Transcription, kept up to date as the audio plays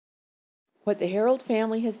What the Harold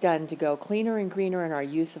family has done to go cleaner and greener in our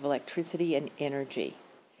use of electricity and energy.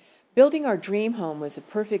 Building our dream home was a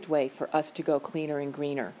perfect way for us to go cleaner and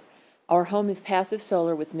greener. Our home is passive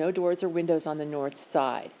solar with no doors or windows on the north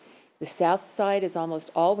side. The south side is almost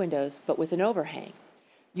all windows, but with an overhang.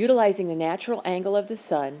 Utilizing the natural angle of the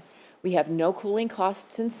sun, we have no cooling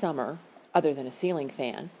costs in summer, other than a ceiling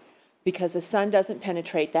fan, because the sun doesn't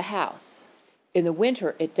penetrate the house. In the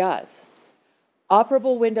winter, it does.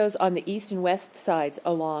 Operable windows on the east and west sides,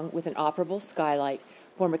 along with an operable skylight,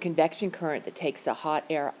 form a convection current that takes the hot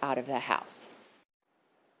air out of the house.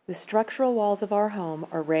 The structural walls of our home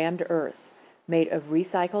are rammed earth, made of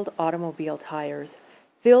recycled automobile tires,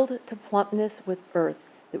 filled to plumpness with earth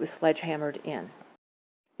that was sledgehammered in.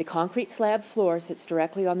 The concrete slab floor sits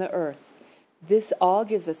directly on the earth. This all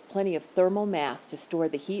gives us plenty of thermal mass to store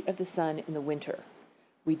the heat of the sun in the winter.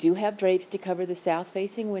 We do have drapes to cover the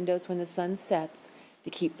south-facing windows when the sun sets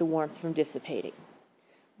to keep the warmth from dissipating.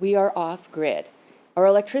 We are off-grid. Our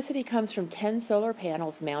electricity comes from 10 solar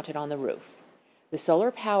panels mounted on the roof. The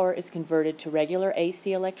solar power is converted to regular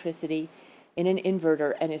AC electricity in an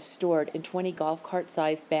inverter and is stored in 20 golf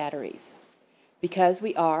cart-sized batteries. Because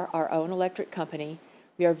we are our own electric company,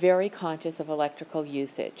 we are very conscious of electrical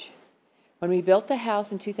usage. When we built the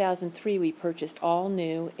house in 2003, we purchased all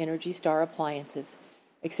new Energy Star appliances,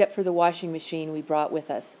 except for the washing machine we brought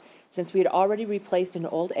with us, since we had already replaced an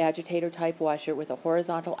old agitator-type washer with a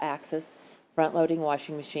horizontal axis, front-loading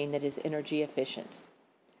washing machine that is energy efficient.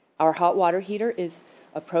 Our hot water heater is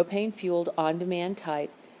a propane-fueled on-demand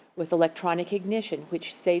type with electronic ignition,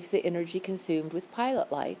 which saves the energy consumed with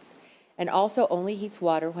pilot lights, and also only heats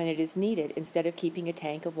water when it is needed instead of keeping a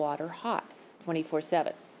tank of water hot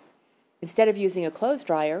 24/7. Instead of using a clothes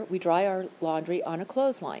dryer, we dry our laundry on a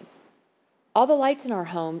clothesline. All the lights in our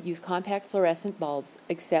home use compact fluorescent bulbs,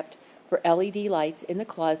 except for LED lights in the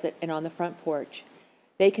closet and on the front porch.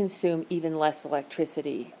 They consume even less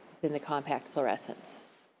electricity than the compact fluorescents.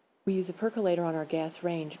 We use a percolator on our gas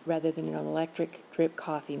range rather than an electric drip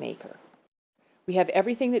coffee maker. We have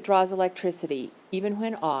everything that draws electricity, even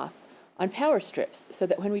when off, on power strips, so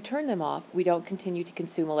that when we turn them off, we don't continue to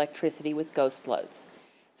consume electricity with ghost loads.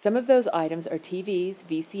 Some of those items are TVs,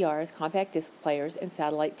 VCRs, compact disc players, and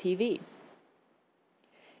satellite TV.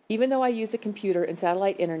 Even though I use a computer and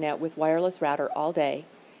satellite internet with wireless router all day,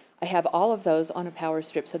 I have all of those on a power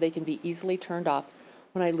strip so they can be easily turned off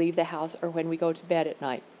when I leave the house or when we go to bed at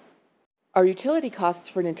night. Our utility costs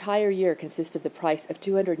for an entire year consist of the price of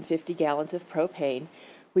 250 gallons of propane,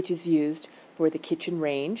 which is used for the kitchen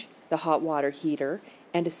range, the hot water heater,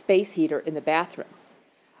 and a space heater in the bathroom.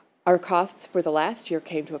 Our costs for the last year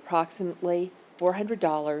came to approximately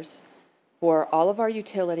 $400 for all of our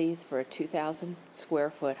utilities for a 2,000 square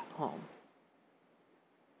foot home.